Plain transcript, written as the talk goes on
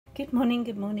Good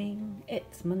morning.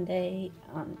 It's Monday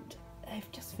and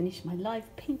I've just finished my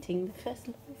live painting, the first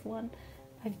live one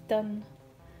I've done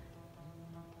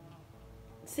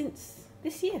since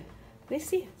this year.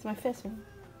 It's my first one.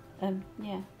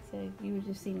 Yeah, so you would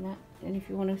have seen that, and if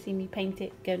you want to see me paint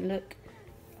it, go and look.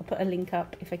 I'll put a link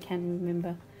up if I can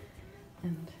remember.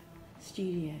 And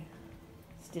studio,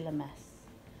 still a mess.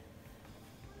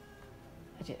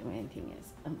 I don't know where anything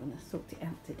is. I'm going to sort it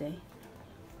out today.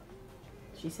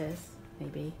 She says,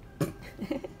 maybe.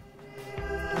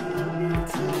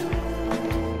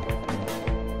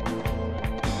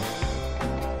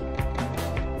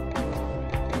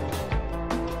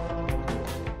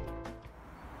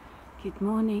 Good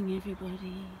morning,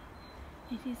 everybody.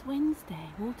 It is Wednesday,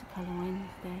 watercolour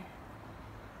Wednesday.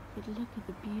 But look at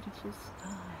the beautiful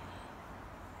sky.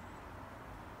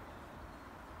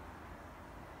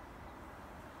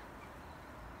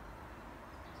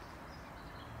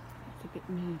 It's a bit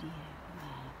moody over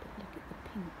there, but look at the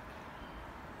pink.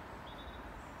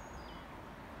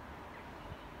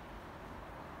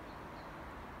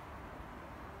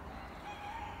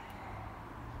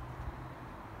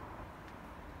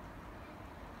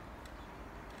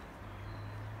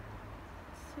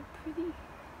 So pretty.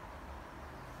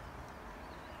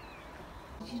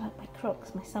 Do you like my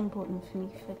Crocs? My son bought them for me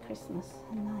for Christmas.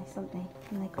 They're nice, aren't they?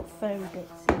 And they've got faux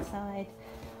bits inside.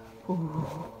 Ooh.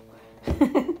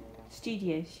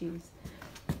 Studio shoes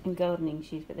and gardening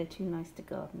shoes, but they're too nice to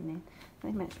garden in.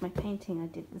 They match my painting I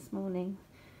did this morning.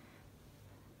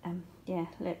 Yeah,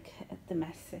 look at the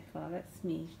mess so far. That's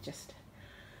me just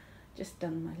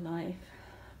done my live.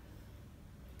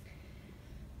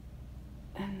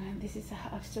 And this is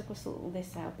I've still got to sort all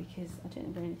this out because I don't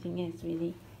know where anything is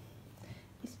really.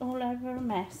 It's all over a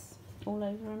mess. All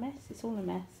over a mess. It's all a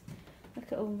mess.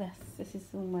 Look at all this. This is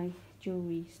all my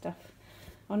jewellery stuff.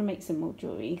 I want to make some more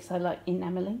jewellery because I like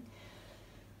enamelling.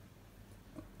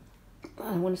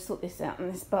 I want to sort this out,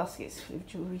 and this basket's full of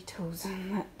jewellery tools,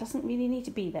 and that doesn't really need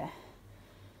to be there.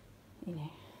 You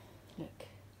know, look.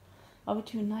 I will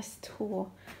do a nice tour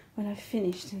when I've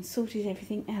finished and sorted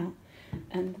everything out.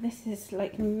 And this is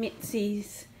like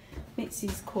Mitsi's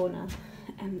corner,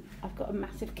 and I've got a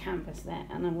massive canvas there,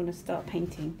 and I want to start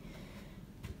painting.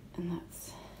 And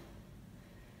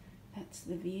that's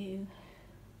the view.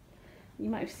 You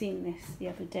might have seen this the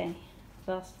other day,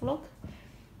 last vlog.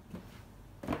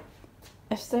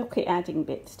 I still keep adding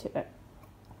bits to it.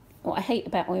 What I hate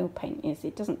about oil paint is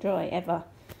it doesn't dry ever.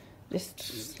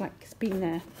 Just like it's been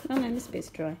there. Oh no, this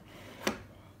bit's dry.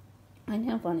 My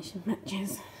nail varnish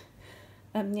matches.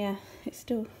 Yeah, it's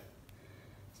still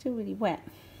really wet.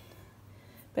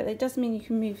 But it does mean you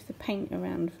can move the paint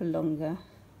around for longer.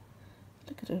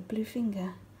 Look at her blue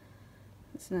finger.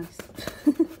 It's nice.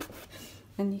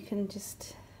 And you can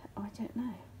just, oh, I don't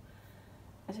know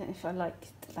if I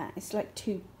liked that. It's like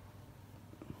too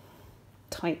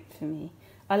tight for me.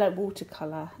 I like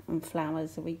watercolour and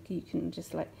flowers, so you can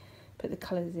just like put the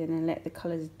colours in and let the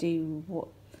colours do what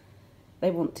they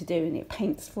want to do, and it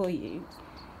paints for you.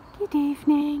 Good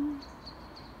evening.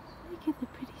 Look at the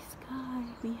pretty sky.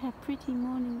 We have pretty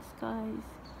morning skies,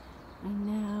 and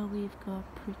now we've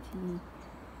got pretty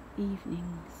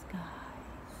evening skies.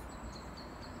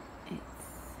 It's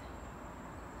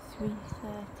 3:30,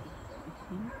 I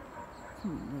think.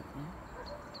 Something like that.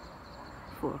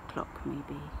 4 o'clock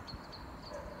maybe.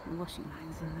 The washing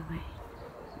line's in the way.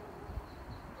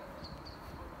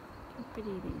 How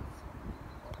pretty it is.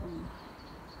 Pretty.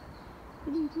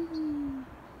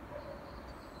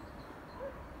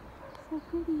 So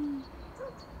pretty.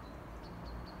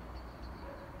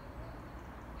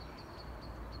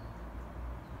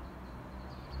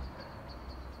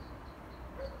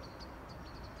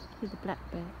 With the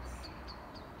blackbirds.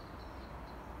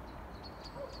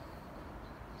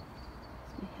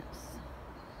 It's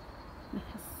my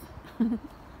house.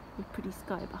 With pretty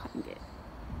sky behind it.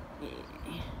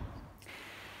 Yeah.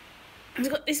 I've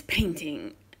got this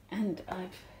painting and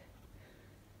I've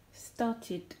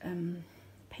started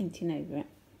painting over it,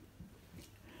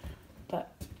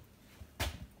 but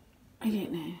I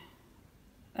don't know.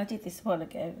 I did this a while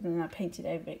ago and then I painted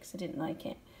over it because I didn't like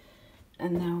it,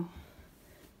 and now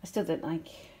I still don't like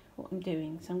what I'm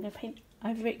doing, so I'm going to paint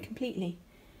over it completely.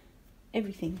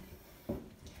 Everything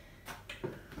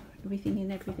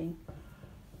and everything.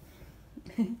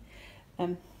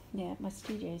 Yeah, my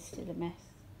studio is still a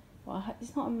mess. Well,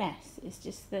 it's not a mess, it's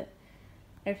just that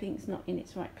everything's not in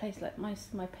its right place. Like most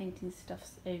of my painting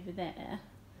stuff's over there,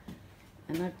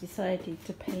 and I've decided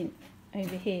to paint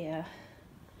over here,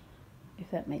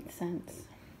 if that makes sense.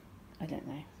 I don't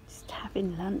know. Just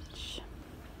having lunch.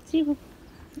 Cyril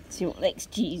likes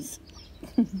cheese.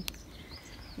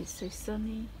 It's so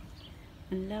sunny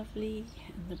and lovely,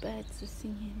 and the birds are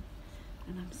singing,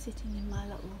 and I'm sitting in my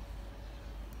little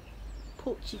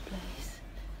porchy place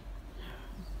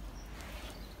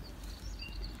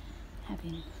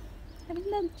having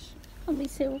lunch, aren't we,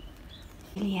 Cyril?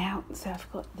 Really out, so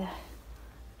I've got the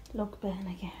log burner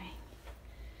going,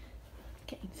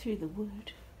 getting through the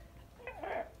wood.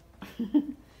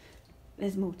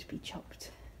 There's more to be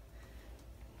chopped.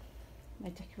 My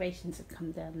decorations have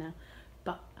come down now,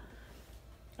 but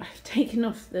I've taken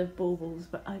off the baubles,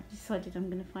 but I've decided I'm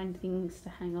going to find things to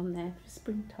hang on there for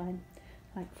springtime,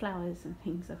 like flowers and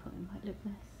things. I thought it might look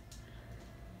nice.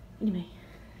 Anyway,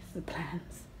 that's the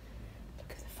plans.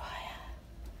 Look at the fire.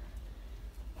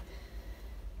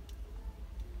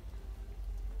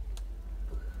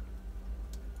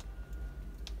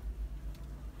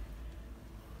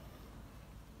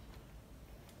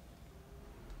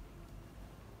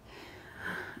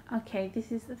 Okay,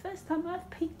 this is the first time I've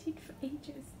painted for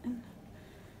ages, and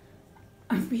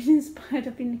I've been inspired.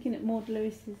 I've been looking at Maud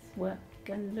Lewis's work,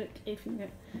 and look, if you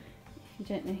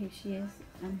don't know who she is,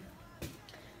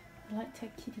 I liked her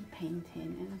kiddie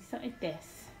painting, and I started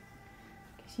this,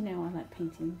 because you know I like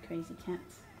painting crazy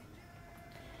cats,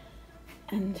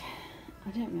 and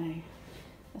I don't know,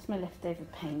 that's my leftover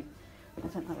paint. I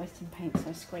don't like wasting paint, so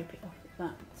I scrape it off with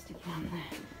that, stick it on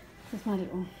there. This is my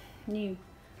new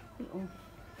little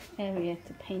area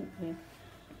to paint with.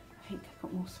 I think I've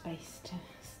got more space to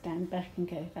stand back and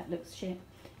go, that looks shit.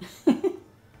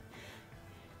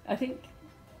 I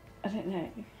don't know.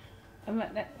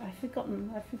 I've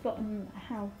forgotten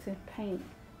how to paint.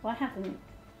 Well, I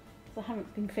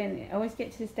haven't been feeling it. I always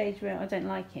get to the stage where I don't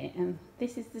like it, and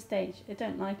this is the stage I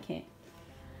don't like it.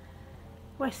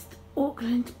 West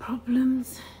Auckland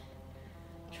problems,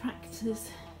 tractors,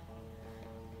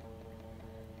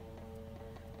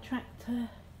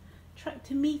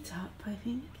 tractor meet-up, I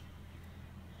think.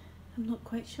 I'm not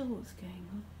quite sure what's going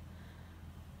on.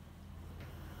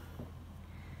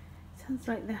 Sounds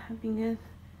like they're having a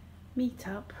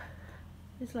meet-up.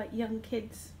 It's like young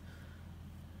kids.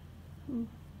 I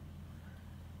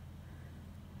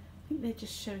think they're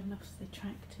just showing off their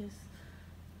tractors.